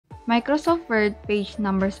Microsoft Word page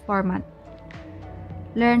numbers format.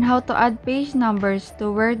 Learn how to add page numbers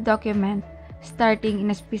to Word document starting in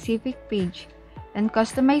a specific page and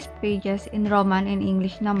customize pages in Roman and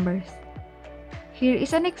English numbers. Here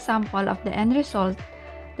is an example of the end result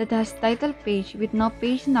that has title page with no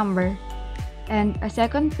page number and a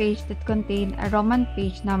second page that contains a Roman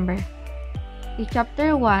page number, a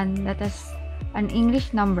chapter 1 that has an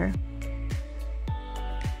English number.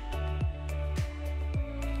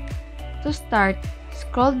 To start,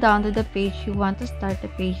 scroll down to the page you want to start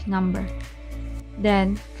the page number.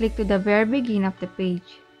 Then, click to the very beginning of the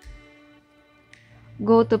page.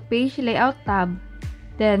 Go to Page Layout tab,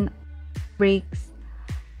 then Breaks,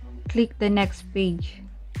 click the next page.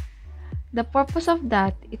 The purpose of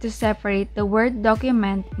that is to separate the Word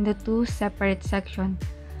document into two separate sections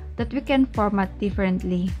that we can format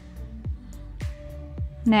differently.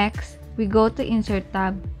 Next, we go to Insert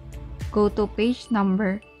tab, go to Page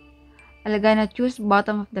Number. I'm gonna choose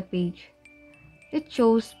bottom of the page. It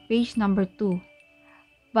shows page number 2,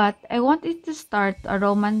 but I want it to start a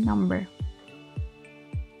Roman number.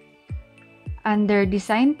 Under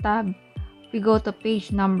Design tab, we go to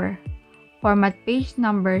Page Number, Format Page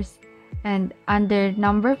Numbers, and under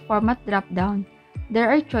Number Format drop-down, there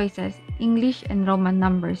are choices English and Roman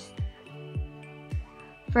numbers.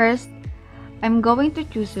 First, I'm going to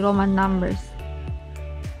choose Roman numbers.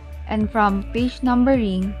 And from Page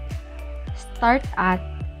Numbering, Start at,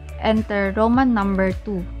 enter Roman number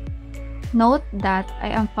 2. Note that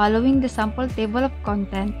I am following the sample table of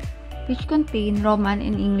content which contain Roman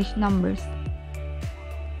and English numbers.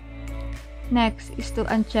 Next is to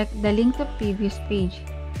uncheck the link to previous page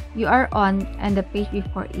you are on and the page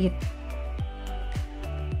before it.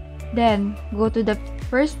 Then, go to the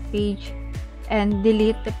first page and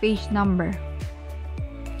delete the page number.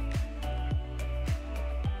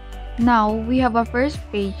 Now, we have a first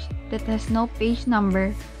page that has no page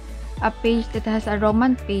number, a page that has a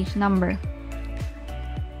Roman page number.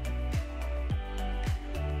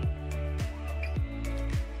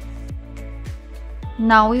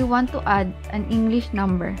 Now we want to add an English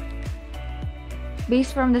number.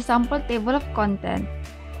 Based from the sample table of content,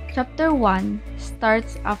 Chapter 1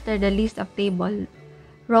 starts after the list of table,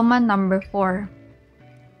 Roman number 4.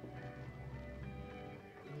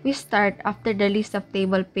 We start after the list of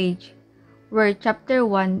table page, where Chapter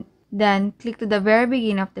 1, then click to the very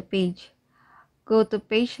beginning of the page. Go to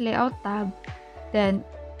Page Layout tab, then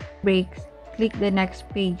Breaks, click the next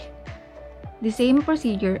page. The same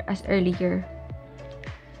procedure as earlier.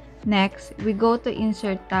 Next, we go to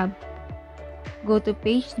Insert tab. Go to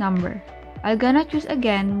Page Number. I'm gonna choose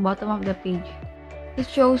again bottom of the page. It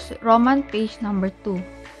shows Roman page number 2.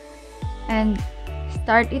 And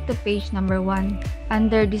start it to page number 1.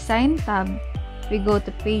 Under Design tab, we go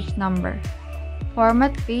to Page Number,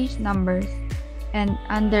 Format Page Numbers, and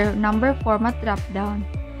under Number Format drop-down,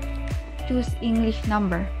 choose English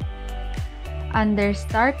number. Under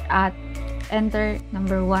Start at, enter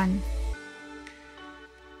number 1.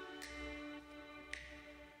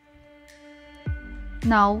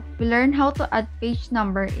 Now, we learn how to add page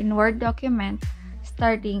number in Word document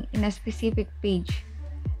starting in a specific page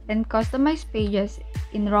and customize pages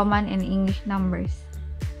in Roman and English numbers.